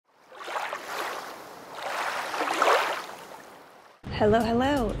Hello,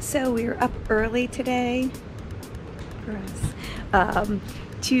 hello. So we were up early today for us,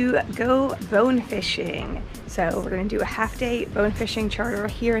 to go bone fishing. So we're gonna do a half-day bone fishing charter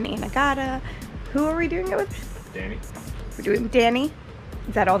here in Anegada. Who are we doing it with? Danny. We're doing with Danny.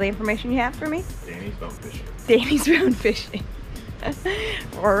 Is that all the information you have for me? Danny's bone fishing. Danny's bone fishing.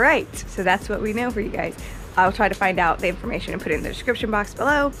 All right, so that's what we know for you guys. I'll try to find out the information and put it in the description box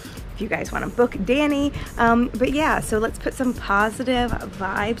below if you guys want to book Danny. But yeah, so let's put some positive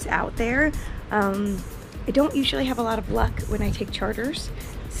vibes out there. I don't usually have a lot of luck when I take charters,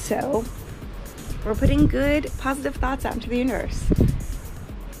 so we're putting good positive thoughts out into the universe.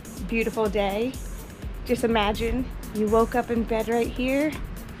 Beautiful day. Just imagine you woke up in bed right here,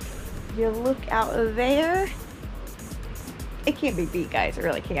 you look out there. It can't be beat, guys, it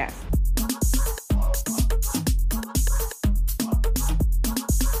really can't.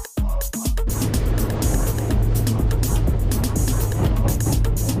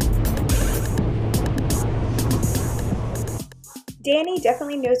 Danny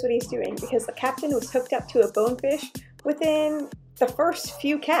definitely knows what he's doing because the captain was hooked up to a bonefish within the first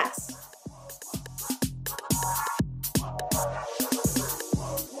few casts.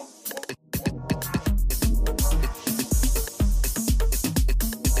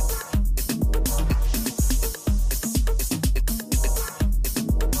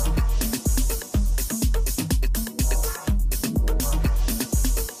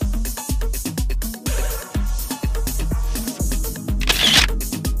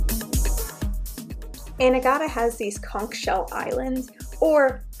 Anegada has these conch shell islands,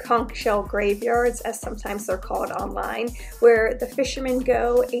 or conch shell graveyards as sometimes they're called online, where the fishermen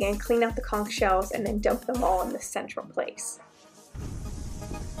go and clean out the conch shells and then dump them all in the central place.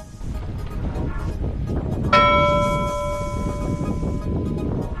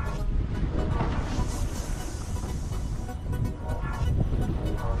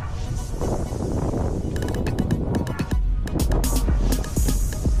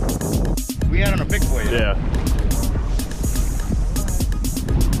 We had on a big boy. Yeah.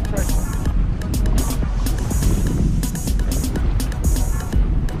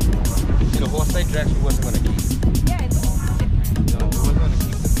 See, the horse side jacks we wasn't going to keep. Yeah, it's a little different. No, we wasn't going to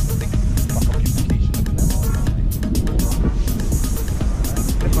keep the big buck occupation looking at.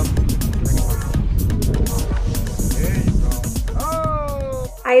 There you go.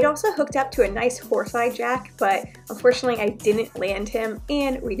 Oh! I had also hooked up to a nice horse-eye jack, but unfortunately I didn't land him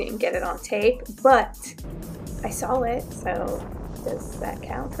and we didn't get it on tape, but I saw it, so does that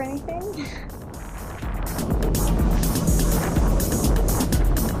count for anything?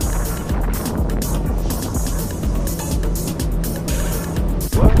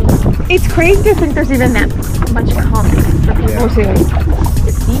 It's crazy to think there's even that much conch for people to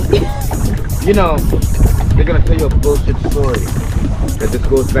eat. You know, they're gonna tell you a bullshit story that this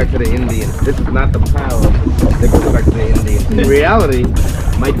goes back to the Indians. This is not the pile that goes back to the Indians. In reality,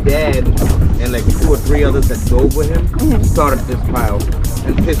 my dad and like 2 or 3 others that drove with him started this pile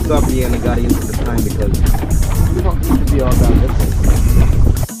and pissed off the Anegadians at the time because we don't need to be all down this way.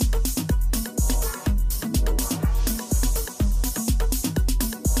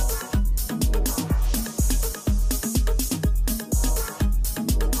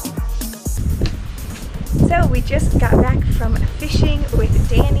 So we just got back from fishing with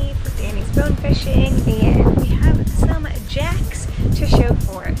Danny for Danny's bone fishing, and we have some jacks to show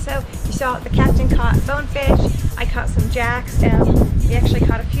for it. So you saw the captain caught bonefish, I caught some jacks, we actually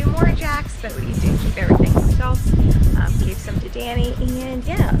caught a few more jacks, but we did keep everything ourselves, gave some to Danny, and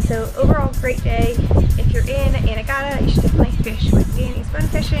yeah, so overall great day. If you're in Anegada, you should definitely fish with Danny's bone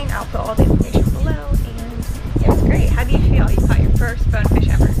fishing. I'll put all the information below, and it was great. How do you feel? You caught your first bonefish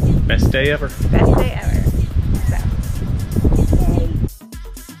ever? Best day ever. Best day ever.